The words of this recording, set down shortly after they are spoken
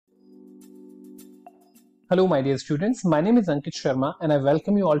Hello my dear students, my name is Ankit Sharma and I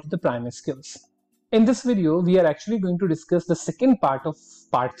welcome you all to the primary skills. In this video, we are actually going to discuss the second part of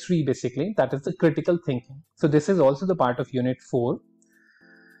part 3 basically, that is the critical thinking. So this is also the part of unit 4.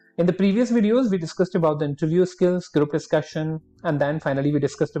 In the previous videos, we discussed about the interview skills, group discussion, and then finally we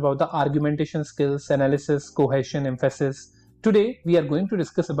discussed about the argumentation skills, analysis, cohesion, emphasis. Today, we are going to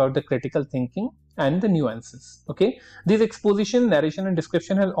discuss about the critical thinking and the nuances. Okay, this exposition, narration, and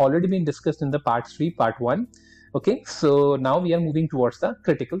description have already been discussed in the part 3, part 1. Okay, so now we are moving towards the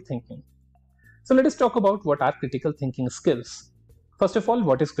critical thinking. So let us talk about what are critical thinking skills. First of all,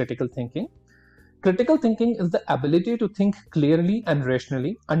 what is critical thinking? Critical thinking is the ability to think clearly and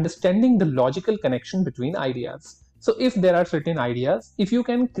rationally, understanding the logical connection between ideas. So if there are certain ideas, if you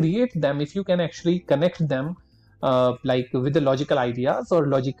can create them, if you can actually connect them like with the logical ideas or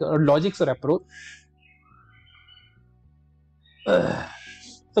logics or approach.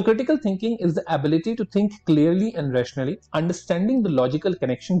 So critical thinking is the ability to think clearly and rationally, understanding the logical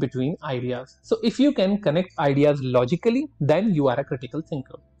connection between ideas. So if you can connect ideas logically, then you are a critical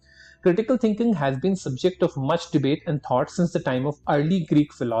thinker. Critical thinking has been subject of much debate and thought since the time of early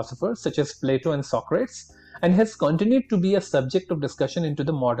Greek philosophers such as Plato and Socrates, and has continued to be a subject of discussion into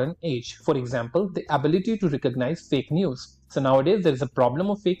the modern age. For example, the ability to recognize fake news. So nowadays there is a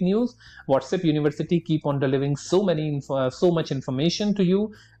problem of fake news. WhatsApp University keep on delivering so much information to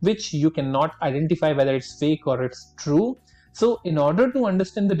you, which you cannot identify whether it's fake or it's true. So in order to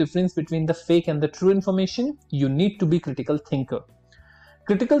understand the difference between the fake and the true information, you need to be critical thinker.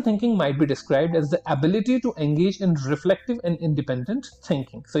 Critical thinking might be described as the ability to engage in reflective and independent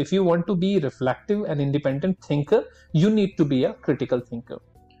thinking. So if you want to be reflective and independent thinker, you need to be a critical thinker.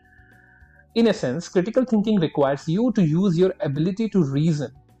 In a sense, critical thinking requires you to use your ability to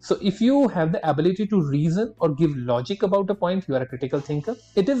reason. So if you have the ability to reason or give logic about a point, you are a critical thinker.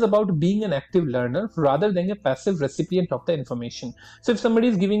 It is about being an active learner rather than a passive recipient of the information. So if somebody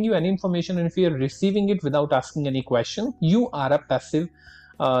is giving you any information and if you are receiving it without asking any question, you are a passive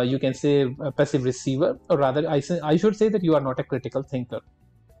you can say a passive receiver, or rather I should say that you are not a critical thinker.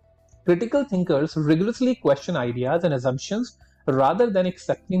 Critical thinkers rigorously question ideas and assumptions rather than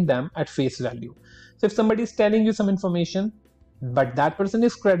accepting them at face value. So if somebody is telling you some information, but that person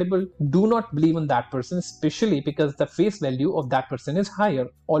is credible, do not believe in that person, especially because the face value of that person is higher.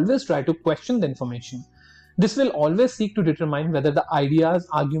 Always try to question the information. This will always seek to determine whether the ideas,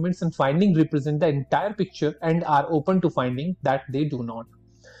 arguments, and findings represent the entire picture and are open to finding that they do not.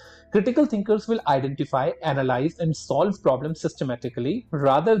 Critical thinkers will identify, analyze, and solve problems systematically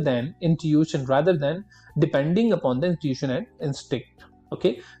rather than intuition, rather than depending upon the intuition and instinct.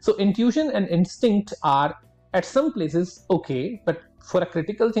 Okay, so intuition and instinct are at some places okay, but for a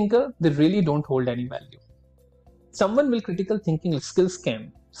critical thinker, they really don't hold any value. Someone with critical thinking skills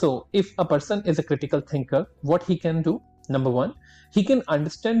can. So if a person is a critical thinker, what he can do? Number one, he can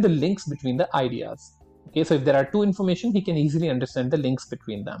understand the links between the ideas. Okay, so if there are two information, he can easily understand the links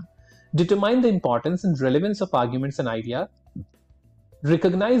between them. Determine the importance and relevance of arguments and ideas,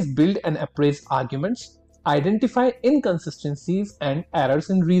 recognize, build, and appraise arguments, identify inconsistencies and errors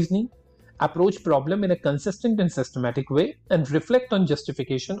in reasoning, approach problem in a consistent and systematic way, and reflect on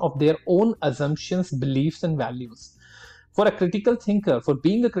justification of their own assumptions, beliefs, and values. For a critical thinker, for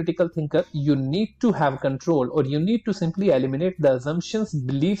being a critical thinker, you need to have control, or you need to simply eliminate the assumptions,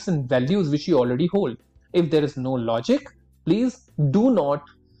 beliefs, and values which you already hold. If there is no logic, please do not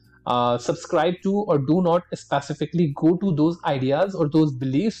subscribe to or do not specifically go to those ideas or those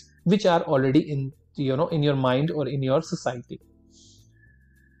beliefs which are already in your mind or in your society.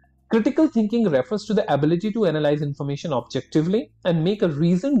 Critical thinking refers to the ability to analyze information objectively and make a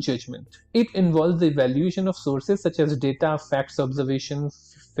reasoned judgment. It involves the evaluation of sources such as data, facts,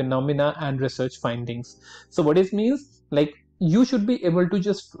 observations, phenomena, and research findings. So what it means, like, you should be able to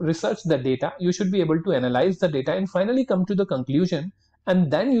just research the data, you should be able to analyze the data and finally come to the conclusion,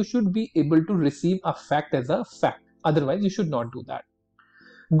 and then you should be able to receive a fact as a fact. Otherwise, you should not do that.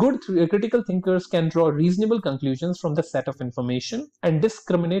 Good critical thinkers can draw reasonable conclusions from the set of information and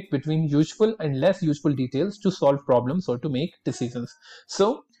discriminate between useful and less useful details to solve problems or to make decisions.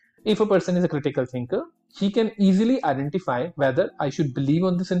 So, if a person is a critical thinker, he can easily identify whether I should believe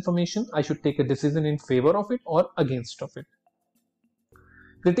on this information, I should take a decision in favor of it or against of it.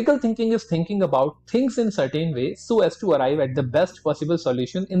 Critical thinking is thinking about things in certain ways so as to arrive at the best possible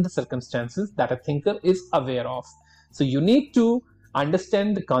solution in the circumstances that a thinker is aware of. So you need to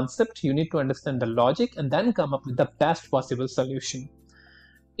understand the concept, you need to understand the logic, and then come up with the best possible solution.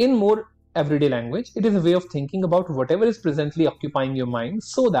 In more everyday language, it is a way of thinking about whatever is presently occupying your mind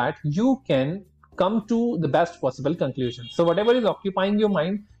so that you can come to the best possible conclusion. So whatever is occupying your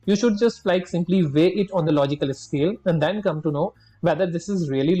mind, you should just like simply weigh it on the logical scale and then come to know whether this is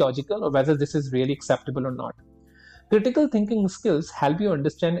really logical or whether this is really acceptable or not. Critical thinking skills help you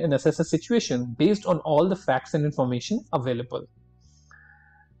understand and assess a situation based on all the facts and information available.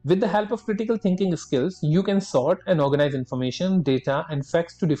 With the help of critical thinking skills, you can sort and organize information, data, and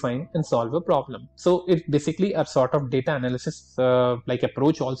facts to define and solve a problem. So it's basically a sort of data analysis like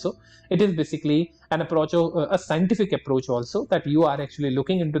approach also. It is basically an approach of a scientific approach also, that you are actually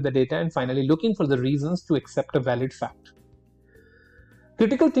looking into the data and finally looking for the reasons to accept a valid fact.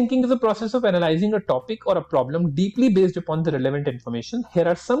 Critical thinking is a process of analyzing a topic or a problem deeply based upon the relevant information. Here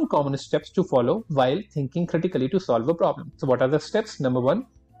are some common steps to follow while thinking critically to solve a problem. So what are the steps? Number one,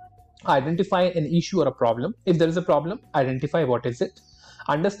 identify an issue or a problem. If there is a problem, identify what is it.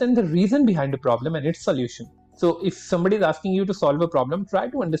 Understand the reason behind the problem and its solution. So if somebody is asking you to solve a problem, try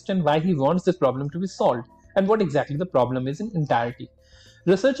to understand why he wants this problem to be solved and what exactly the problem is in entirety.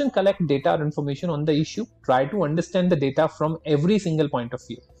 Research and collect data or information on the issue. Try to understand the data from every single point of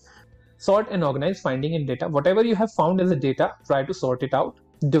view. Sort and organize finding in data. Whatever you have found as a data, try to sort it out.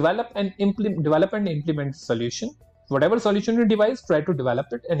 Develop and implement the solution. Whatever solution you devise, try to develop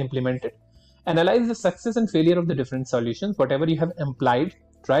it and implement it. Analyze the success and failure of the different solutions. Whatever you have applied,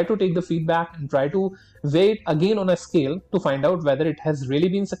 try to take the feedback and try to weigh it again on a scale to find out whether it has really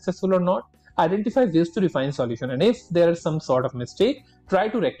been successful or not. Identify ways to refine solution, and if there is some sort of mistake, try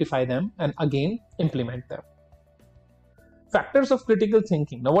to rectify them and again implement them. Factors of critical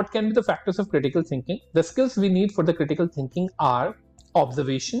thinking. Now, what can be the factors of critical thinking? The skills we need for the critical thinking are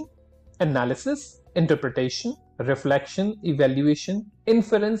observation, analysis, interpretation, reflection, evaluation,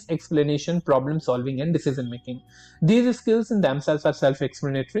 inference, explanation, problem solving, and decision making. These skills in themselves are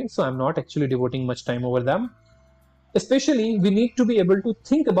self-explanatory, so I'm not actually devoting much time over them. Especially, we need to be able to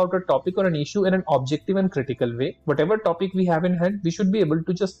think about a topic or an issue in an objective and critical way. Whatever topic we have in hand, we should be able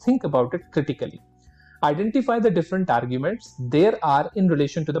to just think about it critically. Identify the different arguments there are in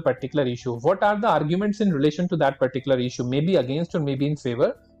relation to the particular issue. What are the arguments in relation to that particular issue? Maybe against or maybe in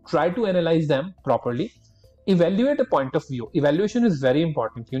favor. Try to analyze them properly. Evaluate a point of view. Evaluation is very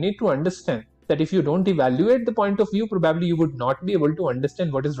important. You need to understand that if you don't evaluate the point of view, probably you would not be able to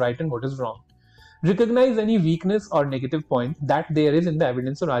understand what is right and what is wrong. Recognize any weakness or negative point that there is in the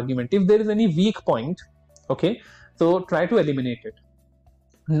evidence or argument. If there is any weak point, okay, so try to eliminate it.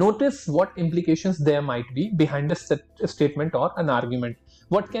 Notice what implications there might be behind a statement or an argument.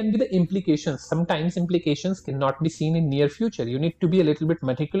 What can be the implications? Sometimes implications cannot be seen in near future. You need to be a little bit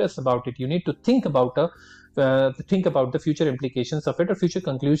meticulous about it. You need to think about the future implications of it or future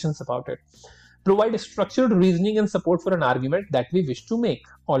conclusions about it. Provide structured reasoning and support for an argument that we wish to make.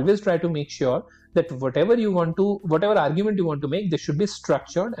 Always try to make sure that whatever argument you want to make, this should be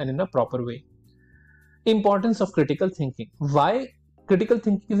structured and in a proper way. Importance of critical thinking. Why critical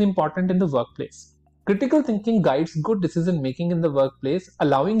thinking is important in the workplace? Critical thinking guides good decision making in the workplace,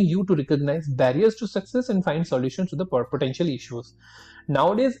 allowing you to recognize barriers to success and find solutions to the potential issues.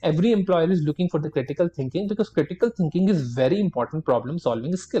 Nowadays, every employer is looking for the critical thinking because critical thinking is very important problem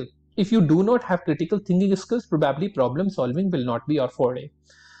solving skill. If you do not have critical thinking skills, probably problem solving will not be your forte.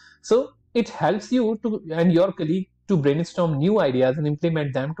 So it helps you and your colleague to brainstorm new ideas and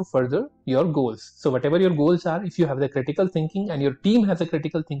implement them to further your goals. So whatever your goals are, if you have the critical thinking and your team has a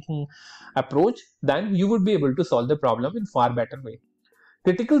critical thinking approach, then you would be able to solve the problem in far better way.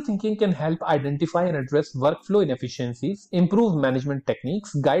 Critical thinking can help identify and address workflow inefficiencies, improve management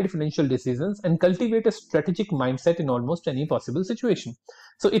techniques, guide financial decisions, and cultivate a strategic mindset in almost any possible situation.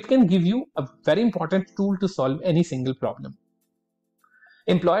 So it can give you a very important tool to solve any single problem.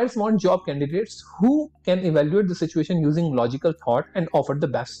 Employers want job candidates who can evaluate the situation using logical thought and offer the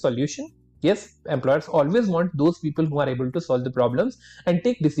best solution. Yes, employers always want those people who are able to solve the problems and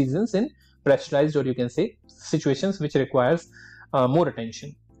take decisions in pressurized, or you can say situations which requires more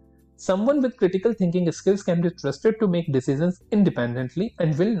attention. Someone with critical thinking skills can be trusted to make decisions independently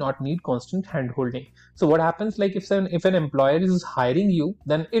and will not need constant hand-holding. So what happens, like if an employer is hiring you,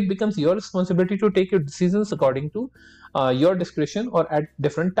 then it becomes your responsibility to take your decisions according to your discretion or at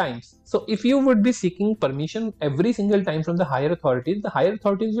different times. So if you would be seeking permission every single time from the higher authorities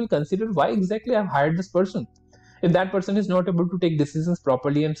will consider why exactly I've hired this person if that person is not able to take decisions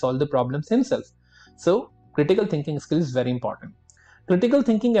properly and solve the problems himself. So critical thinking skill is very important. Critical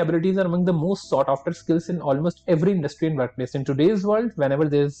thinking abilities are among the most sought after skills in almost every industry and workplace. In today's world, whenever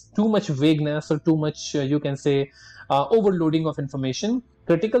there's too much vagueness or too much, you can say, overloading of information,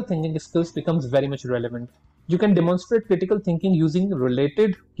 critical thinking skills becomes very much relevant. You can demonstrate critical thinking using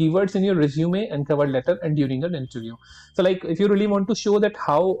related keywords in your resume and cover letter and during an interview. So like if you really want to show that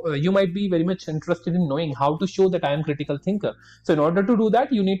how you might be very much interested in knowing how to show that I am critical thinker. So in order to do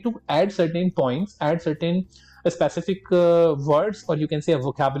that, you need to add certain points, add certain specific words, or you can say a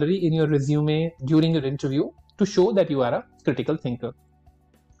vocabulary in your resume during your interview to show that you are a critical thinker.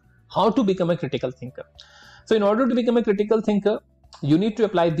 How to become a critical thinker? So in order to become a critical thinker, you need to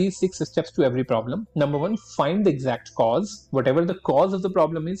apply these 6 steps to every problem. Number 1, find the exact cause. Whatever the cause of the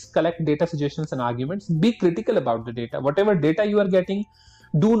problem is, collect data, suggestions, and arguments. Be critical about the data. Whatever data you are getting,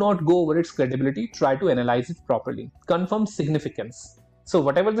 do not go over its credibility. Try to analyze it properly. Confirm significance. So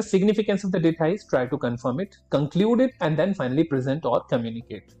whatever the significance of the data is, try to confirm it, conclude it, and then finally present or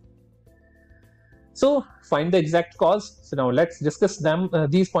communicate. So find the exact cause. So now let's discuss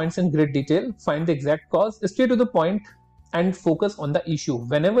these points in great detail. Find the exact cause, stay to the point, and focus on the issue.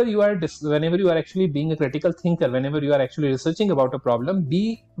 Whenever you are actually being a critical thinker, whenever you are actually researching about a problem,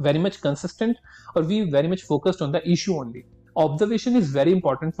 be very much consistent or be very much focused on the issue only. Observation is very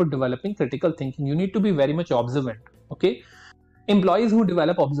important for developing critical thinking. You need to be very much observant. Okay. Employees who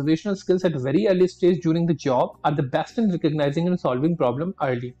develop observational skills at very early stage during the job are the best in recognizing and solving problem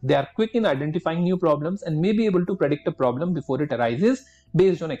early. They are quick in identifying new problems and may be able to predict a problem before it arises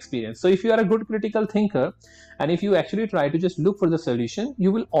based on experience. So if you are a good critical thinker and if you actually try to just look for the solution,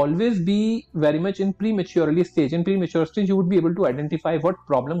 you will always be very much in premature stage. In premature stage, you would be able to identify what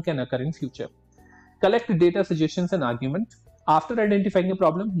problem can occur in future. Collect data, suggestions, and argument. After identifying a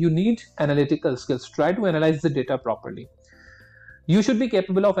problem, you need analytical skills. Try to analyze the data properly. You should be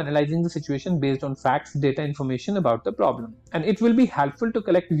capable of analyzing the situation based on facts, data, information about the problem. And it will be helpful to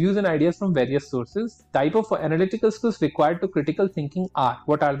collect views and ideas from various sources. Type of analytical skills required to critical thinking are: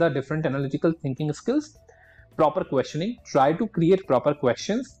 what are the different analytical thinking skills? Proper questioning. Try to create proper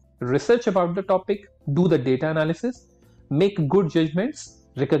questions. Research about the topic. Do the data analysis. Make good judgments.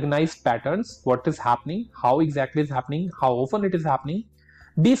 Recognize patterns. What is happening? How exactly is happening? How often it is happening?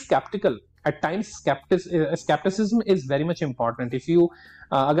 Be skeptical. At times skepticism is very much important. If you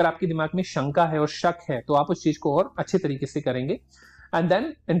अगर आपके दिमाग में शंका है और शक है तो आप उस चीज को और अच्छे तरीके से करेंगे. And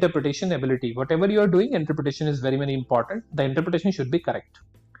then interpretation ability. Whatever you are doing, interpretation is very, very important. The interpretation should be correct.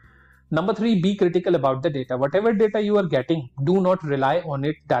 Number 3, be critical about the data. Whatever data you are getting, do not rely on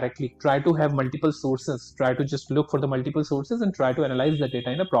it directly. Try to have multiple sources. Try to just look for the multiple sources and try to analyze the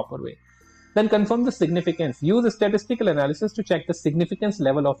data in a proper way. Then confirm the significance. Use statistical analysis to check the significance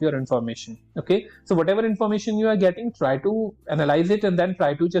level of your information. Okay, so whatever information you are getting, try to analyze it and then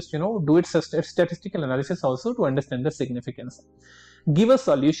try to just do its statistical analysis also to understand the significance. Give a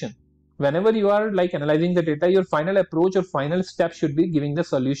solution. Whenever you are like analyzing the data, your final approach or final step should be giving the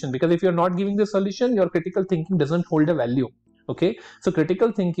solution, because if you're not giving the solution, your critical thinking doesn't hold a value. Okay, so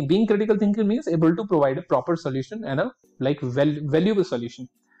critical thinking, being critical thinker means able to provide a proper solution and a valuable solution.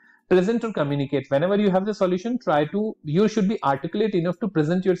 Present or communicate. Whenever you have the solution, you should be articulate enough to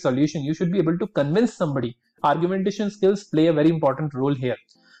present your solution. You should be able to convince somebody. Argumentation skills play a very important role here.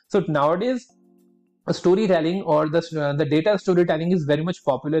 So nowadays, storytelling or the data storytelling is very much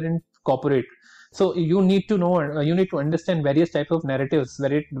popular in corporate. So you need to know, you need to understand various types of narratives,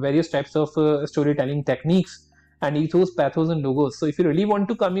 various types of storytelling techniques and ethos, pathos, and logos. So if you really want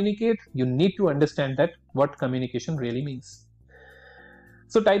to communicate, you need to understand that what communication really means.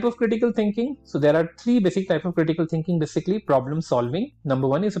 So type of critical thinking. So there are 3 basic types of critical thinking. Basically, problem solving. Number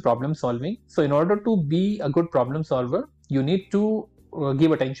 1 is a problem solving. So in order to be a good problem solver, you need to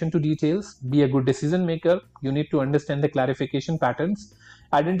give attention to details, be a good decision maker. You need to understand the clarification patterns,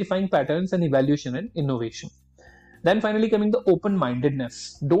 identifying patterns, and evaluation and innovation. Then finally coming the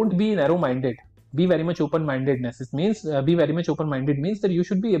open-mindedness. Don't be narrow-minded. Be very much open-mindedness. It means be very much open-minded means that you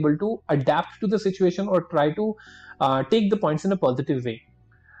should be able to adapt to the situation or try to take the points in a positive way.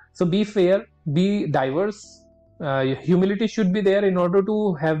 So be fair, be diverse. Humility should be there in order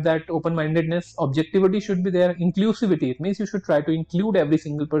to have that open-mindedness. Objectivity should be there. Inclusivity, it means you should try to include every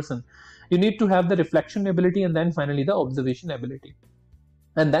single person. You need to have the reflection ability and then finally the observation ability.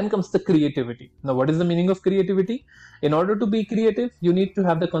 And then comes the creativity. Now, what is the meaning of creativity? In order to be creative, you need to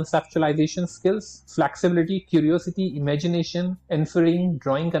have the conceptualization skills, flexibility, curiosity, imagination, inferring,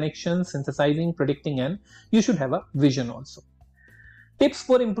 drawing connections, synthesizing, predicting, and you should have a vision also. Tips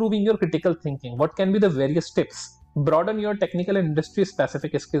for improving your critical thinking. What can be the various tips? Broaden your technical and industry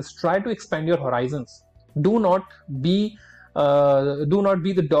specific skills. Try to expand your horizons. Do not be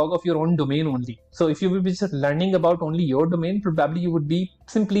the dog of your own domain only. So if you will be just learning about only your domain, probably you would be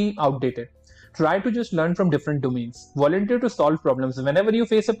simply outdated. Try to just learn from different domains. Volunteer to solve problems. Whenever you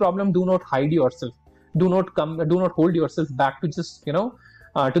face a problem, do not hide yourself. Do not hold yourself back to just to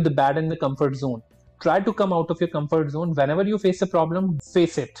the bad and the comfort zone. Try to come out of your comfort zone. Whenever you face a problem,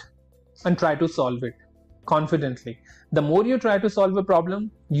 face it and try to solve it confidently. The more you try to solve a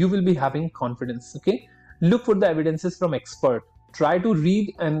problem, you will be having confidence. Okay, look for the evidences from expert. Try to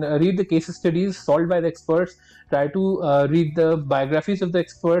read the case studies solved by the experts. Try to read the biographies of the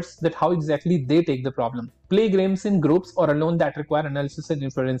experts, that how exactly they take the problem. Play games in groups or alone that require analysis and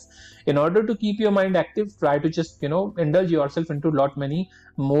inference. In order to keep your mind active, try to just indulge yourself into lot many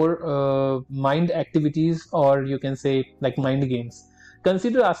more mind activities, or you can say like mind games.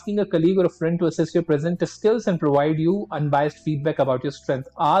 Consider asking a colleague or a friend to assess your present skills and provide you unbiased feedback about your strength.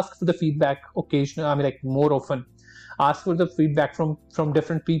 Ask for the feedback occasionally, more often. Ask for the feedback from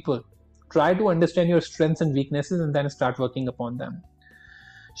different people. Try to understand your strengths and weaknesses and then start working upon them.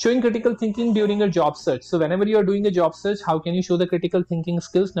 Showing critical thinking during your job search. So whenever you are doing a job search, how can you show the critical thinking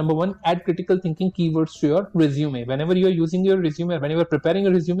skills? Number one, add critical thinking keywords to your resume. Whenever you are using your resume, when you are preparing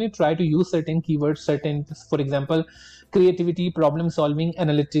a resume, try to use certain keywords, for example, creativity, problem solving,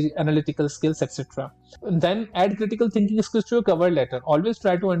 analytical skills, etc. Then add critical thinking skills to your cover letter. Always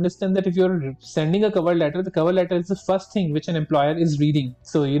try to understand that if you're sending a cover letter, the cover letter is the first thing which an employer is reading.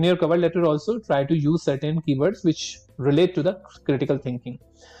 So in your cover letter also try to use certain keywords which relate to the critical thinking.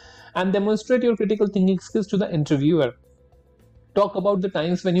 And demonstrate your critical thinking skills to the interviewer. Talk about the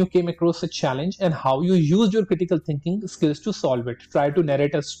times when you came across a challenge and how you used your critical thinking skills to solve it. Try to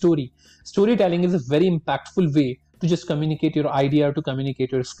narrate a story. Storytelling is a very impactful way to just communicate your idea or to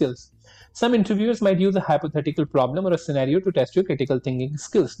communicate your skills. Some interviewers might use a hypothetical problem or a scenario to test your critical thinking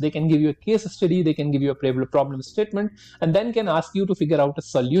skills. They can give you a case study, they can give you a problem statement, and then can ask you to figure out a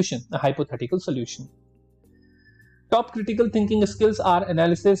solution, a hypothetical solution. Top critical thinking skills are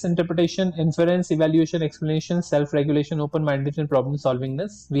analysis, interpretation, inference, evaluation, explanation, self-regulation, open-mindedness, and problem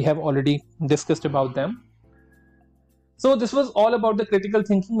solvingness. We have already discussed about them. So this was all about the critical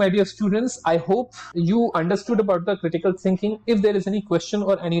thinking, my dear students. I hope you understood about the critical thinking. If there is any question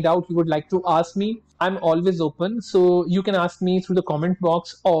or any doubt you would like to ask me, I'm always open. So you can ask me through the comment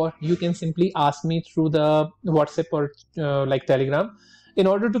box, or you can simply ask me through the WhatsApp or like Telegram. In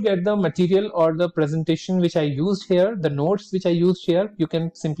order to get the material or the presentation which I used here, the notes which I used here, you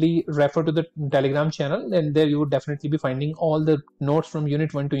can simply refer to the Telegram channel, and there you would definitely be finding all the notes from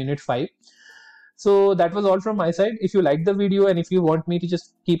Unit 1 to Unit 5. So that was all from my side. If you liked the video and if you want me to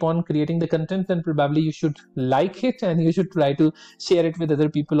just keep on creating the content, then probably you should like it and you should try to share it with other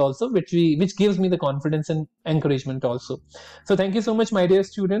people also, which gives me the confidence and encouragement also. So thank you so much, my dear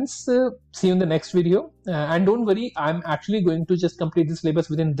students. See you in the next video. And don't worry, I'm actually going to just complete the syllabus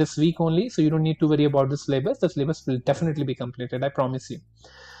within this week only. So you don't need to worry about the syllabus. The syllabus will definitely be completed, I promise you.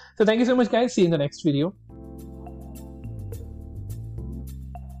 So thank you so much, guys. See you in the next video.